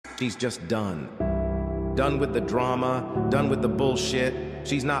She's just done. Done with the drama, done with the bullshit.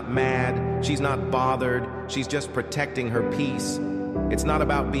 She's not mad, she's not bothered, she's just protecting her peace. It's not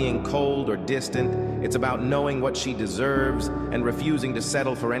about being cold or distant, it's about knowing what she deserves and refusing to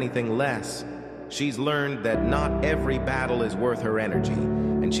settle for anything less. She's learned that not every battle is worth her energy,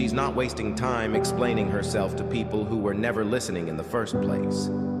 and she's not wasting time explaining herself to people who were never listening in the first place.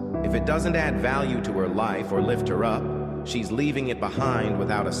 If it doesn't add value to her life or lift her up, she's leaving it behind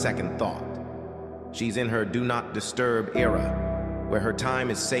without a second thought. She's in her do not disturb era, where her time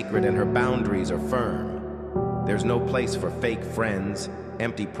is sacred and her boundaries are firm. There's no place for fake friends,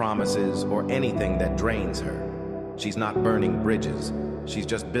 empty promises, or anything that drains her. She's not burning bridges. She's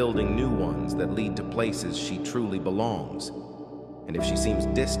just building new ones that lead to places she truly belongs. And if she seems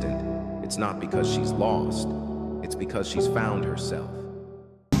distant, it's not because she's lost. It's because she's found herself.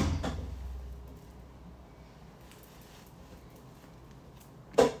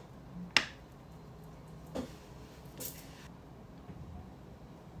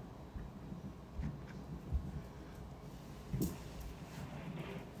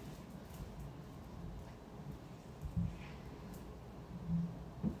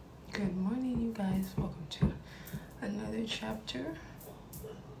 Good morning, you guys. Welcome to another chapter.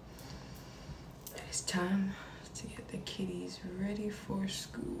 It's time to get the kitties ready for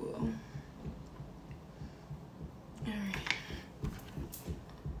school. Alright.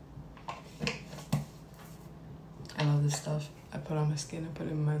 I love this stuff. I put on my skin, I put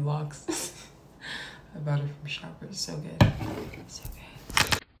it in my locks. I bought it from Shoppers. So good. So good.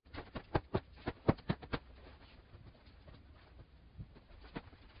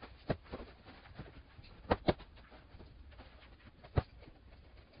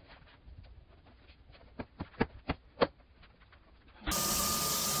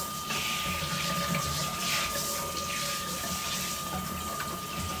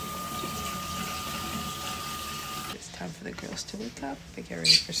 Time for the girls to wake up and get ready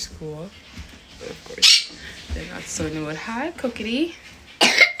for school. But of course, they're not so new. Hi, Cookity.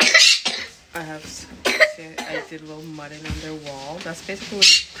 I did a little mudding on their wall. That's basically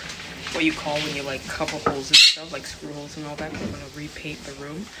what you call when you like cover holes and stuff, like screw holes and all that. I'm gonna repaint the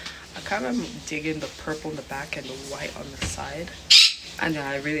room. I kind of dig in the purple in the back and the white on the side. And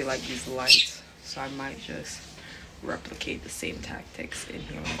I really like these lights, so I might just replicate the same tactics in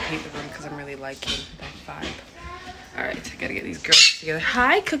here when I paint the room because I'm really liking that vibe. Alright, I gotta get these girls together.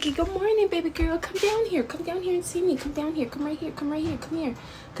 Hi, Cookie. Good morning, baby girl. Come down here. Come down here and see me. Come down here. Come right here. Come right here. Come here.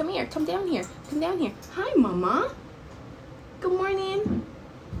 Come here. Come down here. Come down here. Hi, Mama. Good morning.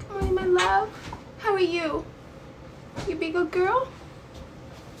 Good morning, my love. How are you? You big good girl?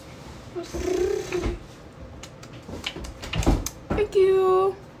 Thank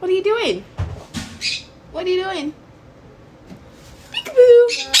you. What are you doing? What are you doing?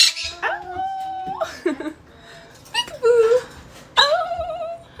 Peekaboo. Oh.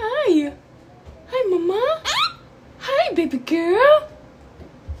 Oh, hi. Hi, Mama. Hi, baby girl.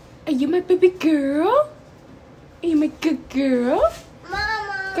 Are you my baby girl? Are you my good girl?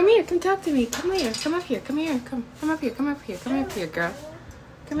 Mama. Come here. Come talk to me. Come here. Come up here. Come here. Come up here. Come up here. Come up here, girl.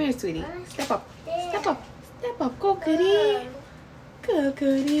 Come here, sweetie. Step up. Step up. Step up. Go, goody. Go,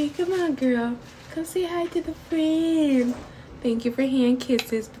 goody. Come on, girl. Come say hi to the friend. Thank you for hand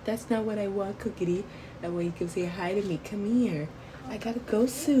kisses, but that's not what I want, Cookity. That way you can say hi to me. Come here. I gotta go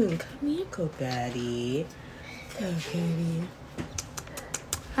soon. Come here, go daddy. Go daddy.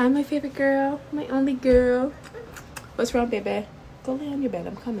 Hi, my favorite girl. My only girl. What's wrong, baby? Go lay on your bed.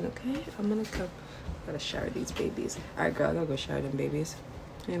 I'm coming, okay? I'm gonna come. Gotta shower these babies. Alright, girl. I gotta go shower them babies.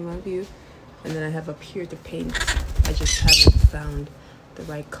 I love you. And then I have up here to paint. I just haven't found the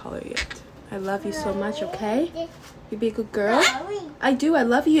right color yet. I love you so much, okay? You be a good girl? I do. I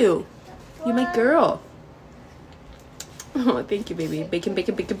love you. You're my girl. Oh, thank you, baby. Bacon,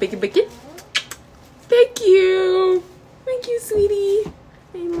 bacon, bacon, bacon, bacon. Thank you. Thank you, sweetie.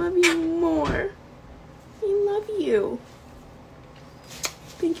 I love you more. I love you.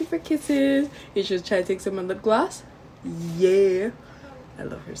 Thank you for kisses. You should try to take some of the lip gloss. Yeah. I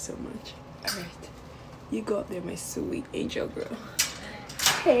love her so much. All right. You go up there, my sweet angel girl.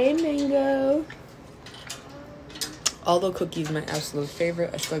 Hey, Mango. Although Cookie's my absolute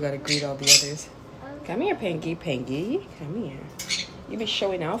favorite, I still gotta greet all the others. Come here, Panky. Panky, come here. You've been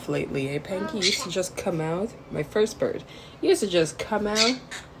showing off lately, eh, Panky? You used to just come out. My first bird. You used to just come out,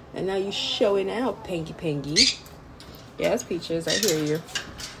 and now you're showing out, Panky, Panky. Yes, Peaches, I hear you.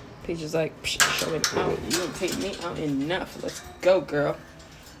 Peaches like, showing out. You don't take me out enough. Let's go, girl.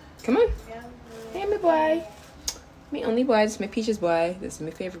 Come on. Hey, my boy. My only boy. This is my Peaches boy. This is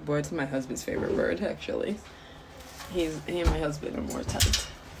my favorite bird. This is my husband's favorite bird, actually. He and my husband are more tight.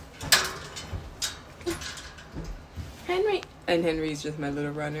 Henry. And Henry's just my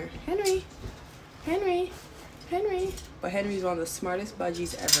little runner. Henry. Henry. Henry. But Henry's one of the smartest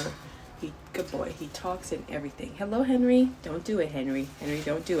budgies ever. Good boy. He talks and everything. Hello, Henry. Don't do it, Henry. Henry,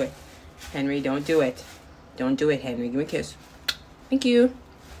 don't do it. Henry, don't do it. Don't do it, Henry. Give me a kiss. Thank you.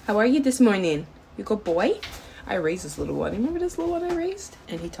 How are you this morning? You good boy? I raised this little one. Remember this little one I raised?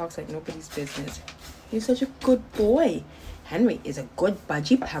 And he talks like nobody's business. He's such a good boy. Henry is a good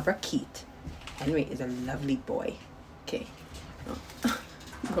budgie parakeet. Henry is a lovely boy. Okay. Oh.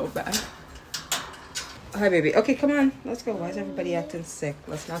 Go back. Hi, baby. Okay, come on. Let's go. Why is everybody acting sick?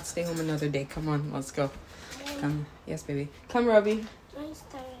 Let's not stay home another day. Come on. Let's go. Come. Yes, baby. Come, Robbie.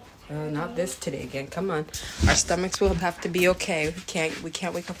 Not this today again. Come on. Our stomachs will have to be okay. We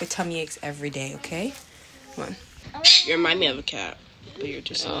can't wake up with tummy aches every day, okay? Come on. You remind me of a cat, but you're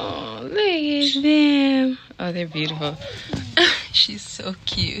just... Oh, look at them. Oh, they're beautiful. She's so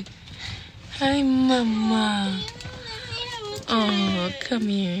cute. Hi, Mama. Oh, come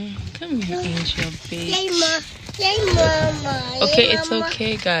here. Come here, Angel, baby. Yay, Mama. Okay, it's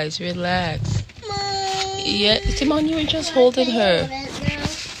okay, guys. Relax. Yeah, Simone, you were just holding her.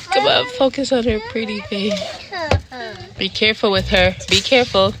 Come on, focus on her pretty face. Be careful with her. Be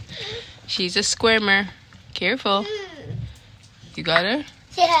careful. She's a squirmer. Careful. You got her?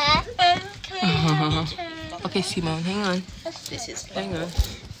 Yeah. Okay, Simone, hang on. This is Hang on.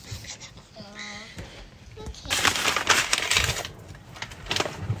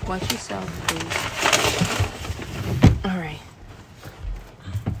 Watch yourself, please. All right.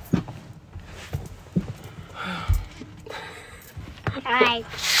 Hi.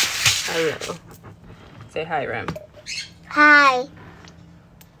 Hello. Say hi, Rem. Hi.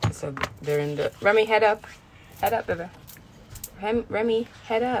 So they're in the... Remy, head up. Head up, baby. Remy,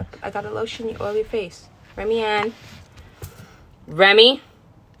 head up. I gotta lotion you all your face. Remy Ann. Remy,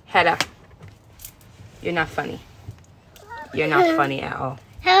 head up. You're not funny. You're not funny at all.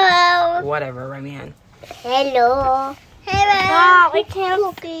 Hello. Whatever, Remy Ann. Hello. Hello. Oh, we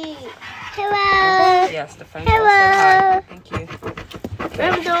can't see. Hello. Yes, the friend. Hello. Say hi. Thank you.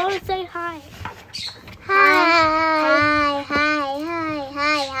 Rem, don't say hi. Hi. Hi. Hi.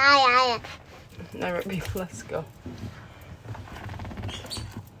 Hi. Hi. Hi. Nairobi, let's go.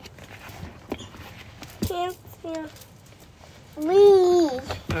 Can't see. Leave.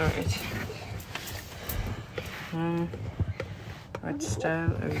 Alright. What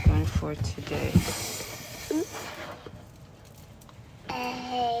style are we going for today?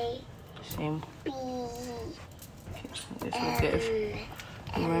 A. Same. B. This will give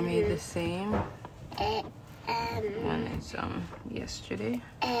Remy the same. A. One is yesterday.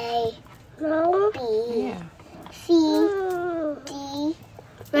 A. No. B. Yeah. C. D.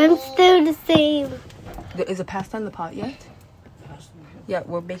 I'm still the same. Is the pasta in the pot yet? Yeah,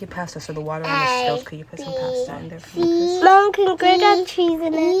 we're making pasta, so the water on the stove. Could you put some pasta in there for me, please? Mom, can Greg have cheese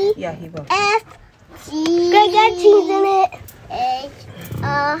in it? Yeah, he will. F. G. Greg got cheese in it. H.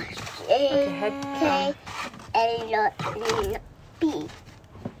 R. Okay, head. L. B.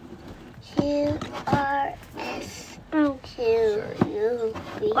 Q. R. S. Q. U.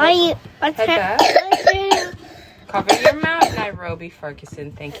 B. Why you? What's Head that? back. Cover your mouth, Nairobi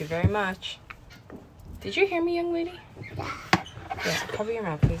Ferguson. Thank you very much. Did you hear me, young lady? Yes, cover your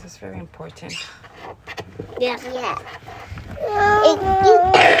mouth, please. It's very important. Yeah. It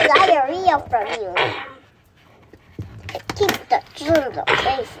keeps diarrhea from you. It keeps the germs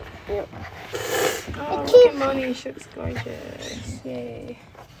away from you. Oh, look at Moni. She looks gorgeous. Yay.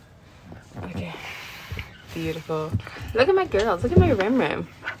 Okay. Beautiful. Look at my girls. Look at my Rem.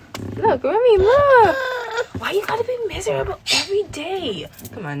 Look, Remy, look. Why you gotta be miserable every day?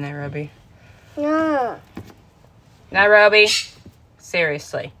 Come on, Nairobi. Yeah. Nairobi.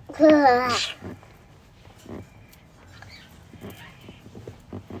 Seriously.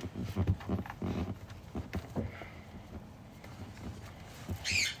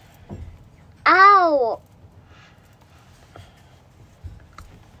 Ow.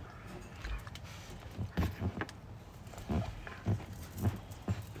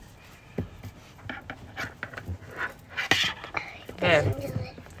 There.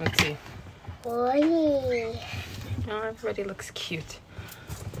 Let's see. Boy. Oh, everybody looks cute.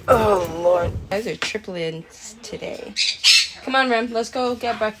 Oh, Lord. Guys are triplets today. Come on, Rem. Let's go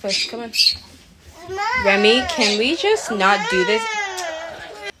get breakfast. Come on. Remy, can we just not do this?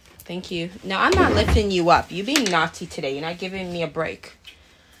 Thank you. No, I'm not lifting you up. You being naughty today. You're not giving me a break.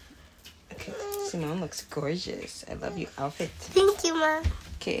 Okay. Simone looks gorgeous. I love your outfit. Thank you, Mom.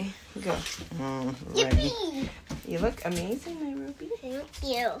 Okay, go. Remy. Yippee. You look amazing, Nairobi. Thank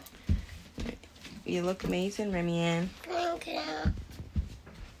you. You look amazing, Remy Ann. Thank you.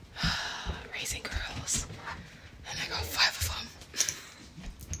 Raising girls. And I go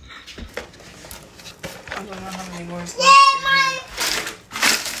anymore. So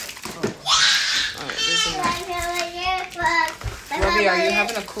Robbie, are you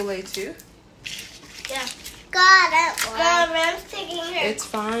having a Kool-Aid too? Yeah. God, I'm taking her. It's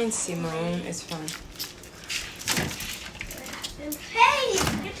fine, Simone. It's fine. Hey,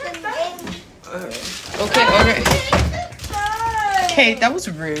 get your phone. Okay, alright. Okay, that was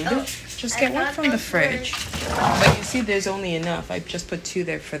rude. Just get one from the fridge. But you see, there's only enough. I just put 2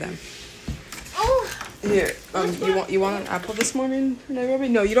 there for them. Oh. Here, you want an apple this morning, Nairobi?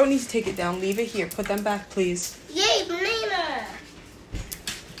 No, you don't need to take it down. Leave it here. Put them back, please. Yay, banana.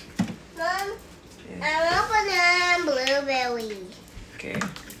 Mom, I want banana blueberry. Okay.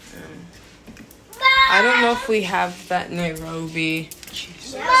 I don't know if we have that Nairobi.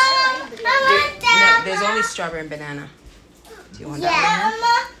 Jeez. No, there's only strawberry and banana. Do you want that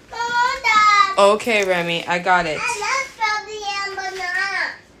one? Okay, Remy, I got it. I love strawberry and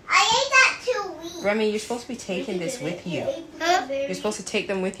banana. I ate that 2 weeks. Remy, you're supposed to be taking this with you. Huh? You're supposed to take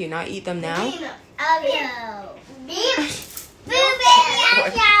them with you, not eat them now.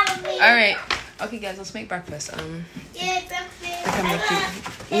 All right. Okay, guys, let's make breakfast. Yeah, breakfast. I can make you.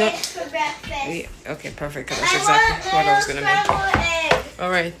 No. For breakfast. Yeah, okay, perfect. Cause that's exactly what I was gonna make. All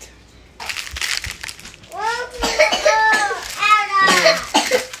right.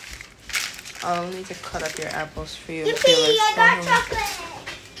 I'll need to cut up your apples for you.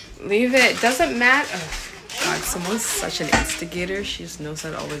 Leave it. Doesn't matter. God, someone's such an instigator. She just knows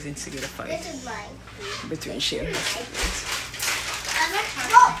how to always instigate a fight between she and her siblings.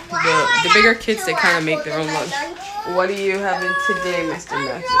 The bigger kids, they kind of make their own lunch. What are you having today, Mr.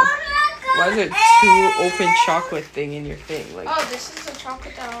 Maxwell? Why is there 2 open chocolate thing in your thing? Like, Oh, this is the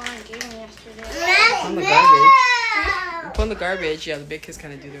chocolate that Lauren gave me yesterday. on the garbage. Put in the garbage. Yeah, the big kids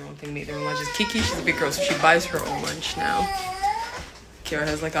kind of do their own thing, make their own lunches. Kiki, she's a big girl, so she buys her own lunch now. Kiara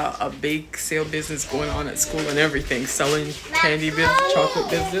has like a big sale business going on at school and everything, selling candy business, chocolate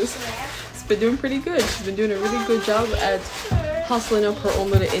business. It's been doing pretty good. She's been doing a really good job at hustling up her own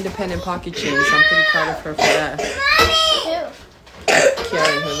little independent pocket change. So I'm pretty proud of her for that.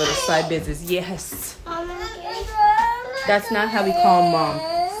 Kiara and her little side business. Yes. That's not how we call mom.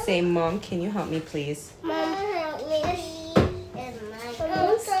 Say, Mom, can you help me, please?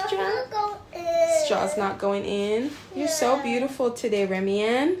 Straw's not going in. You're so beautiful today, Remy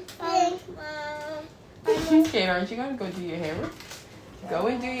Ann. Okay, aren't you gonna go do your hair? Go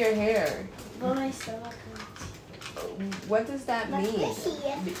and do your hair. What does that mean?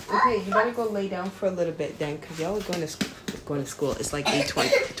 Okay, you better go lay down for a little bit then, because y'all are going to school. It's like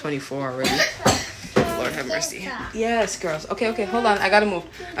 8:24 already. Lord have mercy. Yes, girls. Okay, hold on. I gotta move.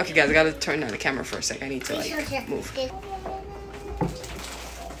 Okay, guys, I gotta turn down the camera for a sec. I need to, like, move.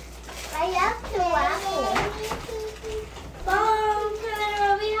 I have 2 apples. Mom,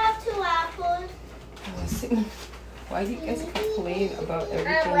 we have 2 apples. Why do you guys complain about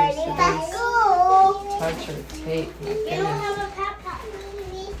everything Let's yesterday's go. touch or tape? My You don't goodness. have a papa.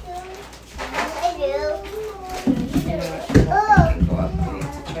 I do. You know what? I can go up to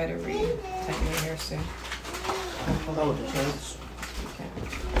try to tighten my hair soon. Oh, the chance. Okay.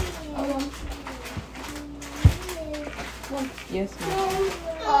 Yes, ma'am.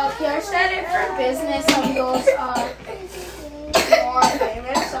 Pierre said if her business goes more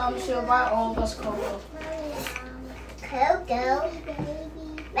famous, she'll buy all of us cocoa. Cocoa.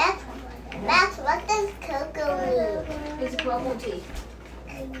 That's what does cocoa mean? It's bubble tea.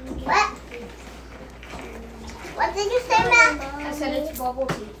 What? What did you say, Matt? I said it's bubble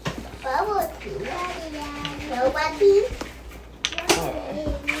tea. Bubble tea. Boba tea.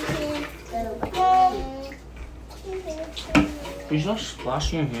 You just splash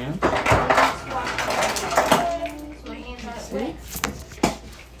your hands? My hands are wet.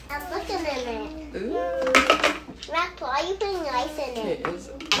 I'm looking in it. Ooh. Max, why are you putting ice in it? It is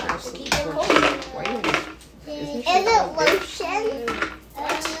absolutely gorgeous. Why are you? Is it lotion?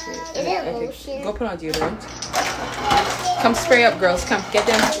 Is it lotion? Go put on deodorant. Come spray up, girls. Come, get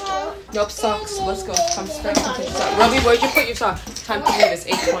them. Nope, socks. Let's go. Come spray up and take your socks. Robbie, where'd you put your socks? Time to leave. It's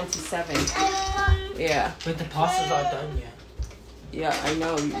 8:27. Yeah. But the pastas are done yet. Yeah, I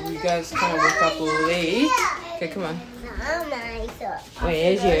know. You guys kind of woke up late. Okay, come on.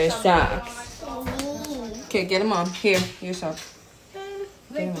 Where's your socks? Okay, get them on. Here, your socks.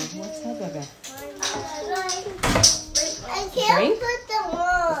 Get them on. What's that, baby? I can't Drink? put them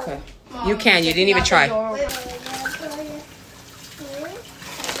on. Okay. You can. You didn't even try. This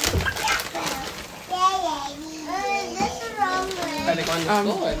is wrong way. Are they going to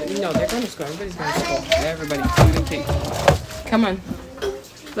school? No, they're going to school. Everybody's going to school. Everybody. Food and cake. Come on.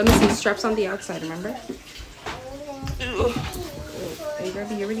 Let me see. Straps on the outside, remember? Hey,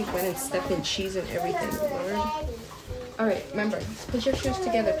 Robbie, you already went and stepped in cheese and everything, Lord. All right, remember, put your shoes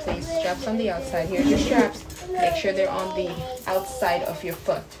together, please. Straps on the outside. Here's your straps. Make sure they're on the outside of your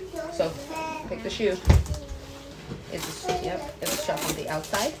foot. So, pick the shoe. It's a strap on the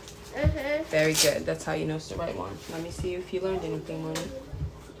outside. Very good. That's how you know it's the right one. Let me see if you learned anything, Mooney.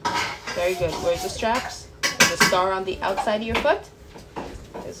 Very good. Where's the straps? There's a star on the outside of your foot.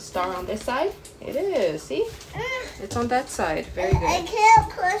 There's a star on this side. It is. See? It's on that side. Very good. I can't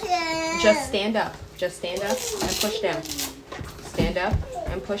push it. Just stand up. Just stand up and push down. Stand up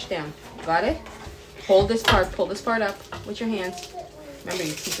and push down. Got it? Hold this part. Pull this part up with your hands. Remember,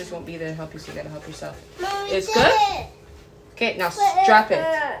 your teachers won't be there to help you, so you gotta help yourself. Mommy It's did good? it. Okay, now strap it.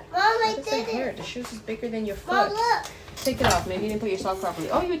 Mom, I It did doesn't it. hurt. The shoes is bigger than your Mom, foot. look. Take it off. Maybe you didn't put your sock properly.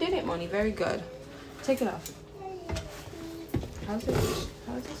 Oh, you did it, Moni. Very good. Take it off. How does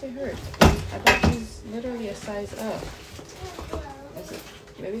it hurt? I bet she's literally a size up.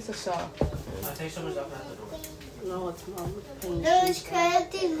 Maybe it's a sock. I'll take some stuff out the door. No, it's not. Those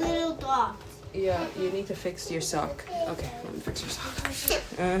crazy little dots. Yeah, you need to fix your sock. Okay, let me fix your sock.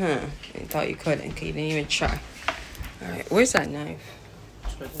 You thought you couldn't, okay? You didn't even try. Alright, where's that knife?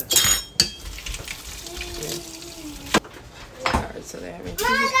 Alright, so they're having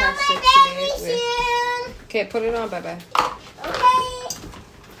Jesus past 6 today. Okay, put it on, bye-bye. Okay.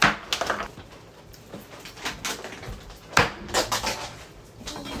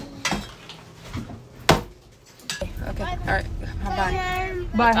 Okay, alright, bye.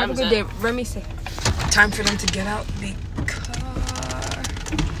 Bye, have a good day. Remy, say. Time for them to get out the car.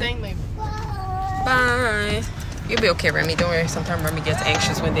 Thank me. Bye. You'll be okay, Remy. Don't worry. Sometimes Remy gets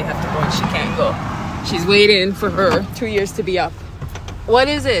anxious when they have to go and she can't go. She's waiting for her 2 years to be up. What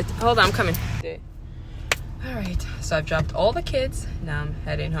is it? Hold on, I'm coming. Alright, so I've dropped all the kids. Now I'm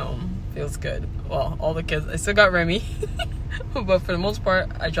heading home. Feels good. Well, all the kids. I still got Remy. But for the most part,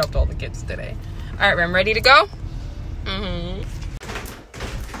 I dropped all the kids today. Alright, Rem, ready to go?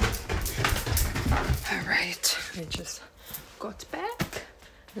 Alright, I just got back.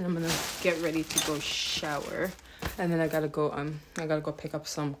 And I'm gonna get ready to go shower. And then I gotta go pick up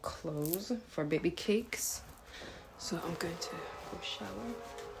some clothes for baby cakes. So I'm going to go shower.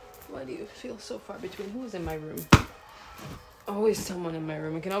 Why do you feel so far between? Who's in my room? Always someone in my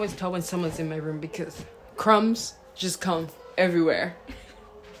room. I can always tell when someone's in my room because crumbs just come everywhere.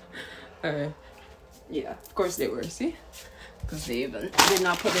 Alright. Yeah, of course they were, see? Because they even did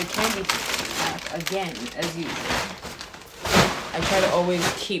not put their candy back again, as usual. I try to always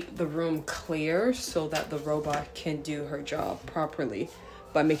keep the room clear so that the robot can do her job properly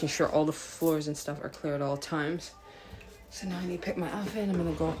by making sure all the floors and stuff are clear at all times. So now I need to pick my outfit and I'm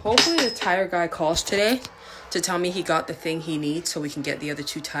gonna go. Hopefully the tire guy calls today to tell me he got the thing he needs so we can get the other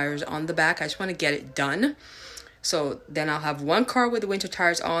 2 tires on the back. I just want to get it done. So then I'll have one car with the winter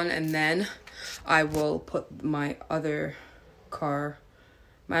tires on, and then I will put my other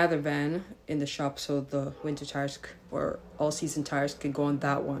van in the shop so the winter tires or all season tires can go on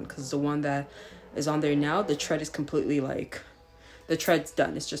that one, because the one that is on there now, the tread is completely like, the tread's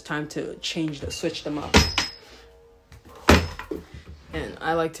done. It's just time to switch them up. And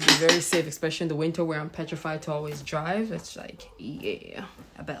I like to be very safe, especially in the winter where I'm petrified to always drive. It's like, yeah,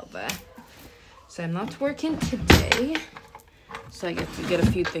 about that. So I'm not working today, so I get to get a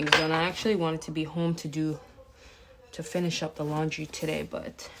few things done. I actually wanted to be home to finish up the laundry today,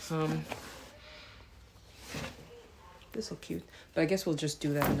 but this is so cute. But I guess we'll just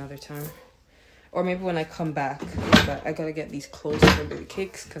do that another time, or maybe when I come back. But I gotta get these clothes for baby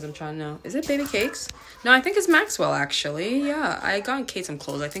cakes because I'm trying to know. Is it baby cakes? No, I think it's Maxwell actually. Yeah, I got Kate some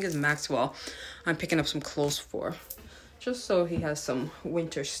clothes. I think it's Maxwell. I'm picking up some clothes for, just so he has some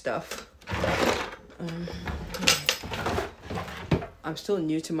winter stuff. I'm still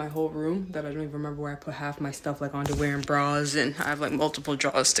new to my whole room that I don't even remember where I put half my stuff, like underwear and bras, and I have like multiple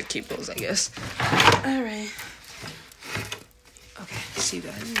drawers to keep those, I guess. Alright. Okay, see you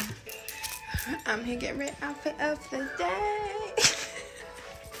guys. I'm here getting rid outfit of the day.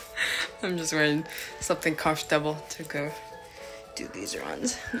 I'm just wearing something comfortable to go do these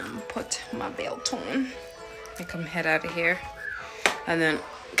runs. And I'm gonna put my belt on and come head out of here. And then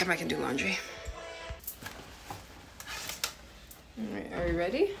come back and do laundry. Alright, are we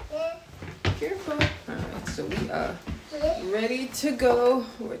ready? Yeah. Careful. Alright, so we are ready to go.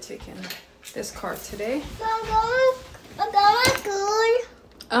 We're taking this car today. I'm going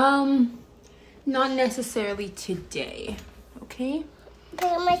school. Not necessarily today. Okay? Pick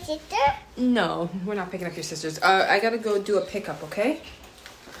up my sister? No, we're not picking up your sisters. I gotta go do a pickup, okay?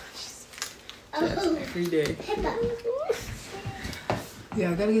 That's every day. Pick up.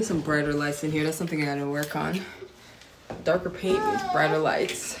 Yeah, I gotta get some brighter lights in here. That's something I gotta work on. Darker paint means brighter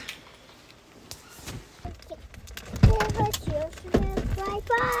lights.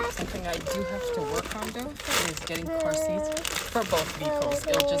 Bye-bye. Something I do have to work on though is getting car seats for both vehicles.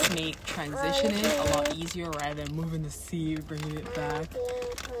 It'll just make transitioning a lot easier rather than moving the seat, bringing it back.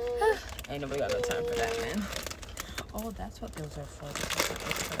 Ain't nobody got no time for that, man. Oh, that's what those are for. It's for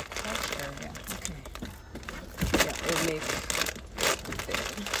the couch area. Okay. Yeah, it makes.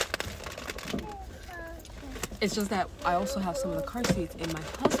 It's just that I also have some of the car seats in my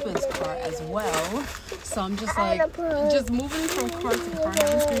husband's car as well. So I'm just like, just moving from car to car,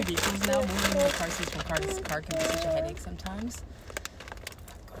 having 3 vehicles now, moving the car seats from car to car can be such a headache sometimes.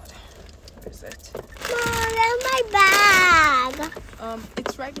 Oh God, where is it? Mom, that's my bag.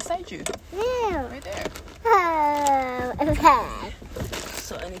 It's right beside you. Yeah. Right there. Oh, okay.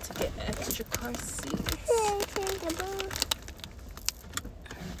 So I need to get extra car seats.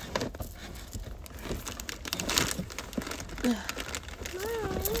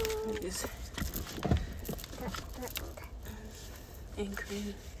 These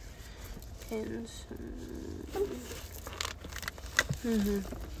anchoring pins.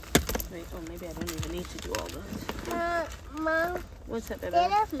 Wait, oh, maybe I don't even need to do all that. Mom, What's that, baby?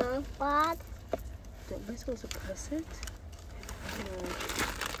 get off my bag. Am I supposed to press it?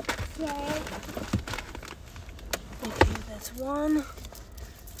 Yeah. Okay, that's one.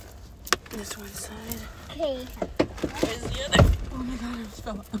 This one side. Okay. Where's the other? Oh my God, I just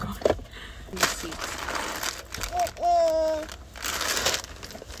fell off the car. And the seats.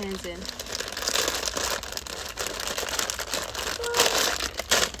 Hands in.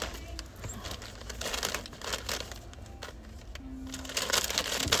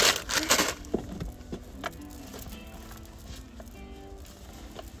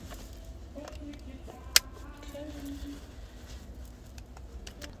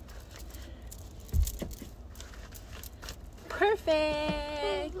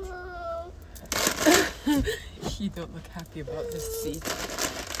 Perfect. You don't look happy about this seat.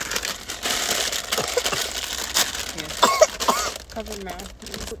 Here. Cover mouth.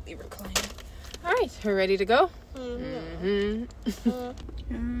 Completely reclining. All right, we're ready to go. Okay.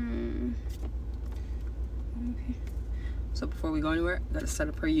 So before we go anywhere, gotta set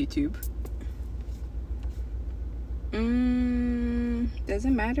up our YouTube. Does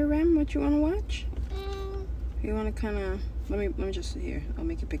it matter, Rem, what you want to watch? You want to kind of let me just here. I'll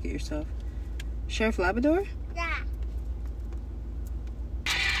make you pick it yourself. Sheriff Labrador. Yeah.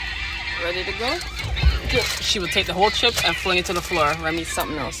 Ready to go? She would take the whole chip and fling it to the floor. Remy,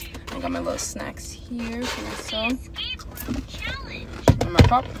 something else. I got my little snacks here for myself. And my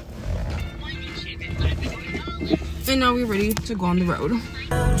pop. And now we're ready to go on the road.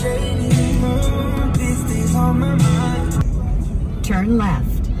 Turn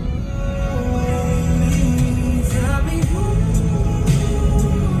left.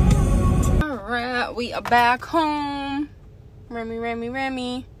 Alright, we are back home.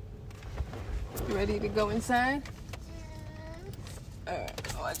 Remy. Ready to go inside?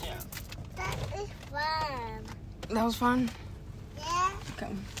 Alright, watch out. That is fun. That was fun? Yeah.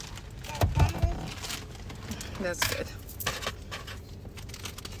 Okay. That is That's good.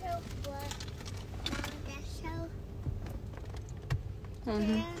 so fun. That's so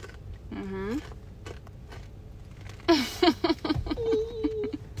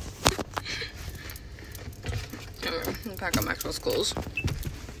Pack up Maxwell's clothes.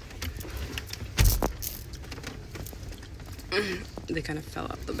 They kind of fell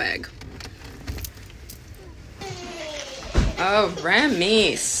off the bag. Oh,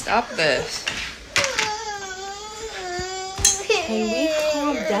 Remy, stop this. Can we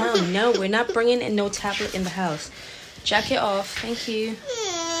calm down? No, we're not bringing in no tablet in the house. Jacket off. Thank you.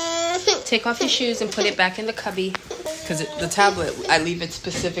 Take off your shoes and put it back in the cubby. Because the tablet, I leave it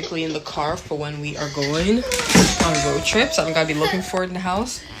specifically in the car for when we are going on road trips. I don't gotta be looking for it in the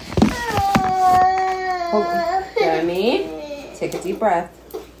house. Hold on. Remy, take a deep breath.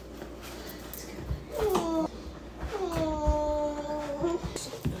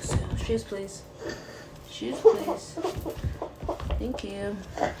 Shoes, please. Shoes, please. Thank you.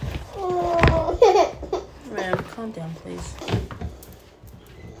 Ram, calm down, please.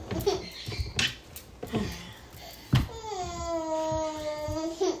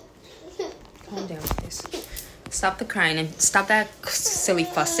 Calm down, please. Stop the crying and stop that silly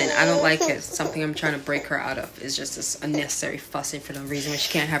fussing. I don't like it. It's something I'm trying to break her out of. It's just this unnecessary fussing for no reason when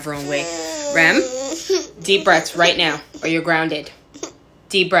she can't have her own way. Rem, deep breaths right now or you're grounded.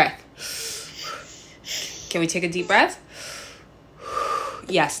 Deep breath. Can we take a deep breath?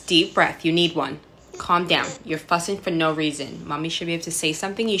 Yes, deep breath. You need one. Calm down. You're fussing for no reason. Mommy should be able to say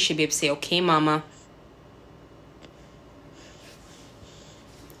something. You should be able to say, okay, mama.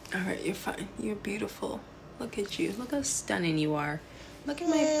 All right, you're fine. You're beautiful. Look at you. Look how stunning you are. Look at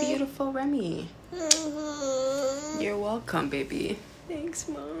my beautiful Remy. You're welcome, baby. Thanks,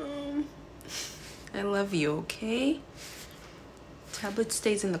 Mom. I love you, okay? Tablet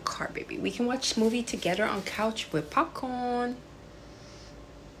stays in the car, baby. We can watch movie together on couch with popcorn.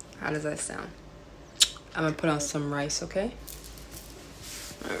 How does that sound? I'm gonna put on some rice, okay?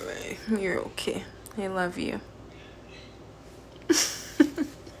 All right, you're okay. I love you.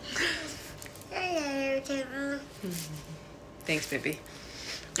 Thanks, baby.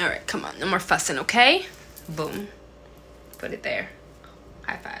 All right, come on. No more fussing, okay? Boom. Put it there.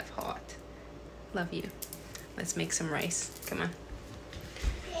 High five, heart. Love you. Let's make some rice. Come on.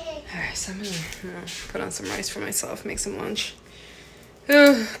 All right, so I'm gonna put on some rice for myself, make some lunch.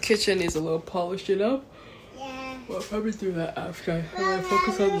 Kitchen needs a little polishing up. Yeah. Well, I'll probably do that after. I'm gonna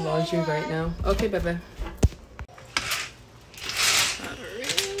focus on the laundry right now. Okay, baby. Alright,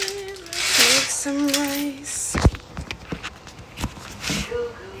 let's make some rice.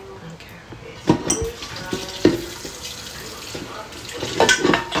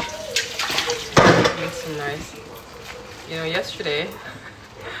 Make some rice. You know, yesterday,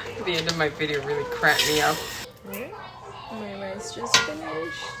 the end of my video really cracked me up. My rice just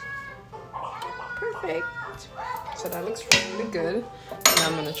finished. Perfect. So that looks really good. And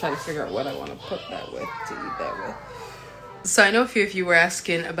I'm gonna try to figure out what I want to put that with to eat that with. So I know a few of you were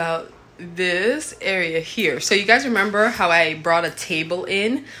asking about this area here. So you guys remember how I brought a table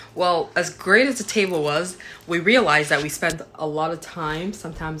in? Well, as great as the table was, we realized that we spent a lot of time,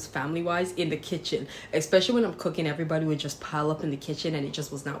 sometimes family-wise, in the kitchen. Especially when I'm cooking, everybody would just pile up in the kitchen and it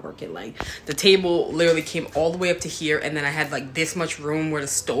just was not working. Like, the table literally came all the way up to here, and then I had like this much room where the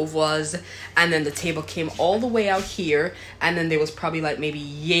stove was, and then the table came all the way out here, and then there was probably like maybe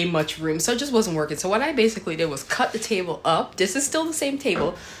yay much room. So it just wasn't working. So what I basically did was cut the table up. This is still the same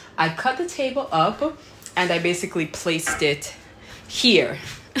table. I cut the table up and I basically placed it here.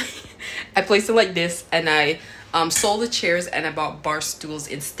 I placed it like this, and I sold the chairs and I bought bar stools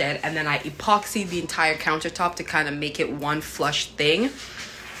instead, and then I epoxied the entire countertop to kind of make it one flush thing.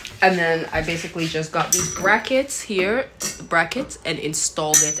 And then I basically just got these brackets here, and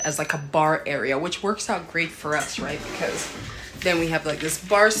installed it as like a bar area, which works out great for us, right? Because then we have like this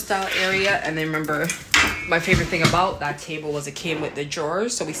bar style area. And then remember, my favorite thing about that table was it came with the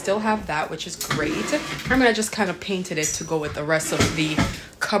drawers, so we still have that, which is great. I mean, I just kind of painted it to go with the rest of the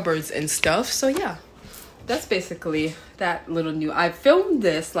cupboards and stuff. So yeah, that's basically that little new. I filmed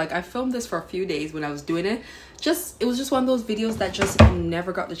this for a few days when I was doing it. It was just one of those videos that just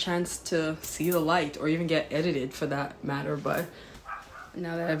never got the chance to see the light or even get edited for that matter. But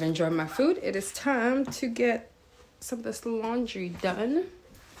now that I've enjoyed my food, it is time to get some of this laundry done.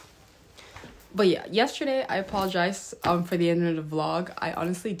 But yeah, yesterday I apologize for the end of the vlog. I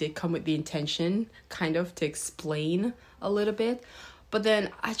honestly did come with the intention kind of to explain a little bit, but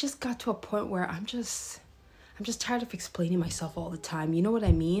then I just got to a point where I'm just tired of explaining myself all the time. You know what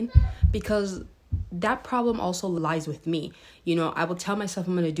I mean? Because that problem also lies with me. You know, I will tell myself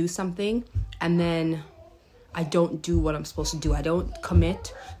I'm going to do something, and then I don't do what I'm supposed to do. I don't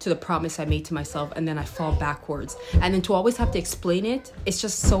commit to the promise I made to myself, and then I fall backwards. And then to always have to explain it, it's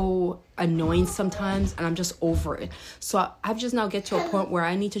just so annoying sometimes, and I'm just over it. So I've just now get to a point where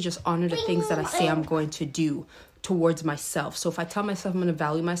I need to just honor the things that I say I'm going to do towards myself. So if I tell myself I'm going to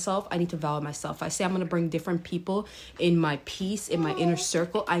value myself, I need to value myself. If I say I'm going to bring different people in my peace, in my inner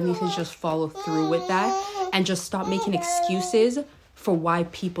circle, I need to just follow through with that and just stop making excuses for why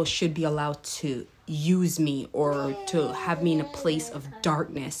people should be allowed to use me or to have me in a place of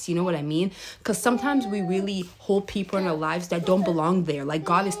darkness. You know what I mean? Because sometimes we really hold people in our lives that don't belong there. Like,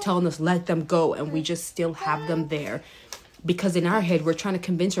 God is telling us, let them go, and we just still have them there. Because in our head, we're trying to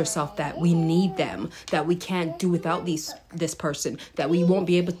convince ourselves that we need them, that we can't do without this person, that we won't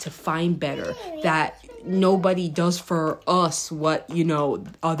be able to find better, that nobody does for us what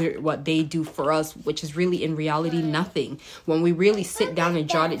they do for us, which is really in reality nothing. When we really sit down and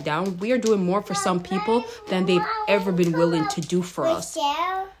jot it down, we are doing more for some people than they've ever been willing to do for us.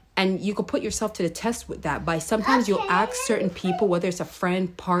 And you could put yourself to the test with that by sometimes you'll ask certain people, whether it's a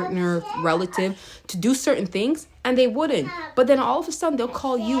friend, partner, relative, to do certain things, and they wouldn't. But then all of a sudden they'll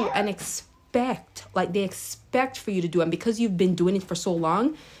call you and expect for you to do it. And because you've been doing it for so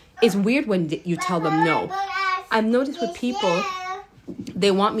long, it's weird when you tell them no. I've noticed with people, they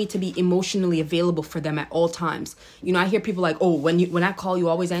want me to be emotionally available for them at all times. You know, I hear people like, oh, when I call, you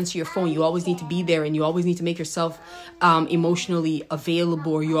always answer your phone. You always need to be there, and you always need to make yourself emotionally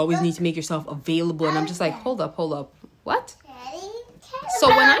available, or you always need to make yourself available. And I'm just like, hold up. What? So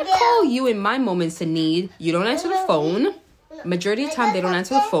when I call you in my moments of need, you don't answer the phone. Majority of the time, they don't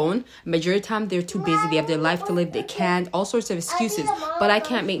answer the phone. Majority of the time, they're too busy. They have their life to live. They can't. All sorts of excuses. But I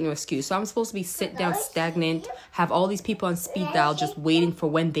can't make no excuse. So I'm supposed to be sit down, stagnant, have all these people on speed dial just waiting for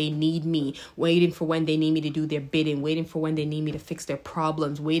when they need me, waiting for when they need me to do their bidding, waiting for when they need me to fix their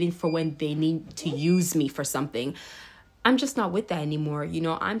problems, waiting for when they need to use me for something. I'm just not with that anymore. You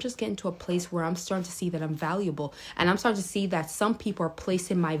know, I'm just getting to a place where I'm starting to see that I'm valuable. And I'm starting to see that some people are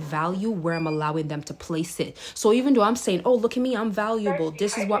placing my value where I'm allowing them to place it. So even though I'm saying, oh, look at me, I'm valuable,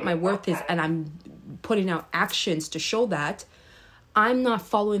 this is what my worth is, and I'm putting out actions to show that, I'm not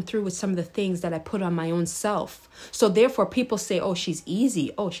following through with some of the things that I put on my own self. So therefore, people say, oh, she's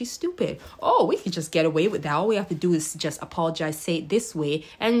easy. Oh, she's stupid. Oh, we can just get away with that. All we have to do is just apologize, say it this way.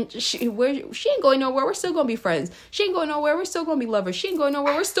 And she ain't going nowhere. We're still going to be friends. She ain't going nowhere. We're still going to be lovers. She ain't going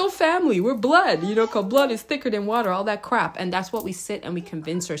nowhere. We're still family. We're blood. You know, because blood is thicker than water, all that crap. And that's what we sit and we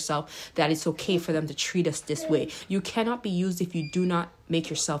convince ourselves that it's okay for them to treat us this way. You cannot be used if you do not make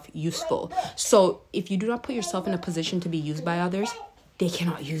yourself useful. So if you do not put yourself in a position to be used by others, they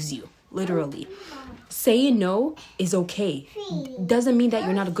cannot use you, literally. Saying no is okay. Doesn't mean that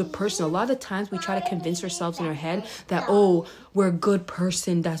you're not a good person. A lot of times we try to convince ourselves in our head that, oh, we're a good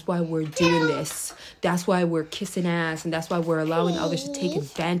person. That's why we're doing this. That's why we're kissing ass. And that's why we're allowing others to take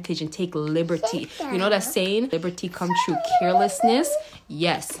advantage and take liberty. You know that saying, liberty comes through carelessness?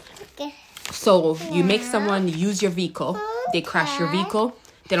 Yes. So you make someone use your vehicle. They crash your vehicle.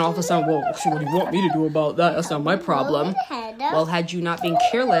 Then all of a sudden, well, so what do you want me to do about that? That's not my problem. Well, had you not been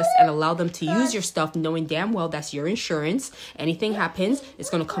careless and allowed them to use your stuff, knowing damn well that's your insurance, anything happens, it's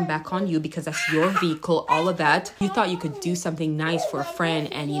going to come back on you because that's your vehicle, all of that. You thought you could do something nice for a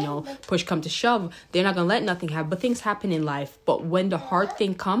friend and, you know, push come to shove. They're not going to let nothing happen. But things happen in life. But when the hard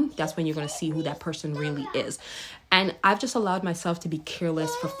thing comes, that's when you're going to see who that person really is. And I've just allowed myself to be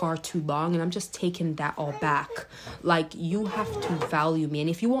careless for far too long. And I'm just taking that all back. Like, you have to value me. And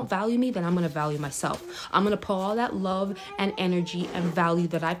if you won't value me, then I'm going to value myself. I'm going to put all that love and energy and value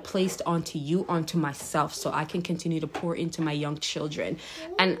that I placed onto you, onto myself, so I can continue to pour into my young children.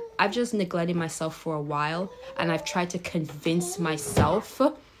 And I've just neglected myself for a while. And I've tried to convince myself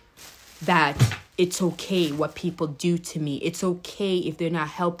that it's okay what people do to me. It's okay if they're not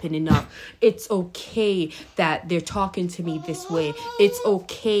helping enough. It's okay that they're talking to me this way. It's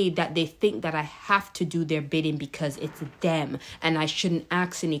okay that they think that I have to do their bidding because it's them and I shouldn't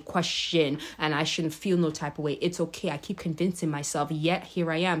ask any question and I shouldn't feel no type of way. It's okay. I keep convincing myself, yet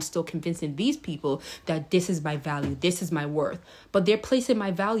here I am still convincing these people that this is my value, this is my worth. But they're placing my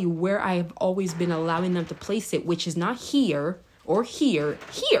value where I have always been allowing them to place it, which is not here or here,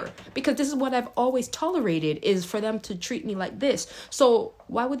 because this is what I've always tolerated, is for them to treat me like this. So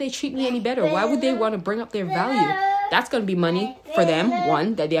why would they treat me any better? Why would they want to bring up their value? That's going to be money for them,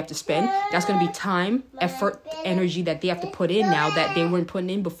 one, that they have to spend. That's going to be time, effort, energy that they have to put in now that they weren't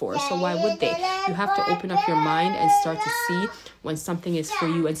putting in before. So why would they? You have to open up your mind and start to see when something is for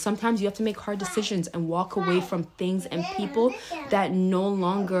you. And sometimes you have to make hard decisions and walk away from things and people that no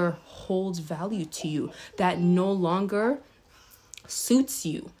longer holds value to you, that no longer suits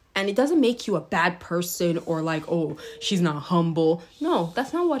you. And it doesn't make you a bad person or like, oh, she's not humble. No,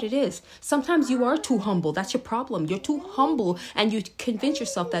 that's not what it is. Sometimes you are too humble. That's your problem. You're too humble and you convince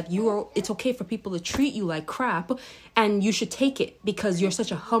yourself that it's okay for people to treat you like crap and you should take it because you're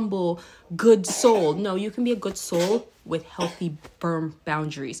such a humble, good soul. No, you can be a good soul with healthy, firm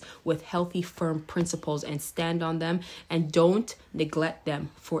boundaries, with healthy, firm principles, and stand on them, and don't neglect them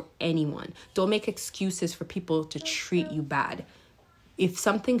for anyone. Don't make excuses for people to treat you bad. If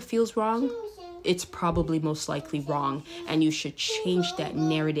something feels wrong, it's probably most likely wrong, and you should change that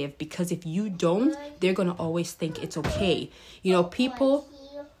narrative, because if you don't, they're going to always think it's okay. You know, people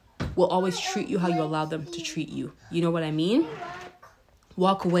will always treat you how you allow them to treat you. You know what I mean?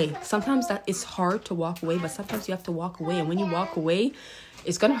 Walk away. Sometimes that it's hard to walk away, but sometimes you have to walk away. And when you walk away,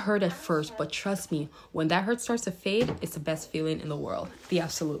 it's going to hurt at first, but trust me, when that hurt starts to fade, it's the best feeling in the world. The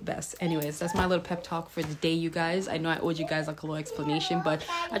absolute best. Anyways, that's my little pep talk for the day, you guys. I know I owed you guys like a little explanation, but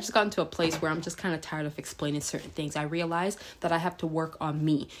I just got into a place where I'm just kind of tired of explaining certain things. I realize that I have to work on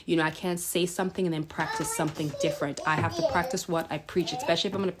me. You know, I can't say something and then practice something different. I have to practice what I preach, especially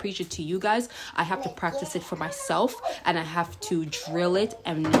if I'm going to preach it to you guys. I have to practice it for myself, and I have to drill it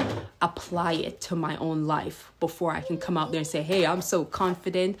and apply it to my own life before I can come out there and say, hey, I'm so confident.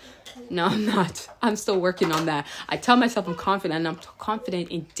 No, I'm not. I'm still working on that. I tell myself I'm confident, and I'm confident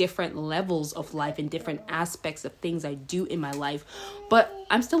in different levels of life, in different aspects of things I do in my life. But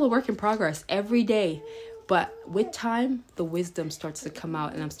I'm still a work in progress every day. But with time, the wisdom starts to come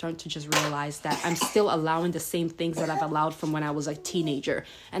out, and I'm starting to just realize that I'm still allowing the same things that I've allowed from when I was a teenager.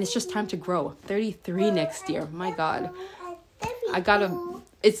 And it's just time to grow. 33 next year. My God.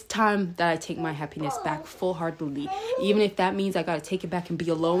 It's time that I take my happiness back full-heartedly. Even if that means I gotta take it back and be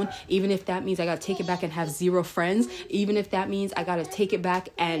alone. Even if that means I gotta take it back and have 0 friends. Even if that means I gotta take it back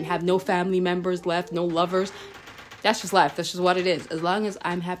and have no family members left, no lovers. That's just life. That's just what it is. As long as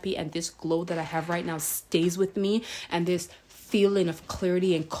I'm happy and this glow that I have right now stays with me, and this feeling of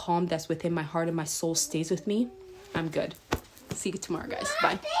clarity and calm that's within my heart and my soul stays with me, I'm good. See you tomorrow, guys.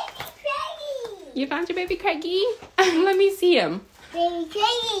 Bye. You found your baby Craigie? Let me see him. Baby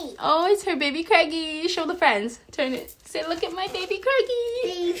Craigie. Oh, it's her baby Craigie. Show the friends. Turn it. Say, look at my baby Craigie.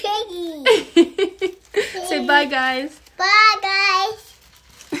 Baby Craigie. Say bye, guys. Bye,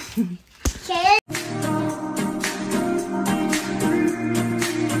 guys.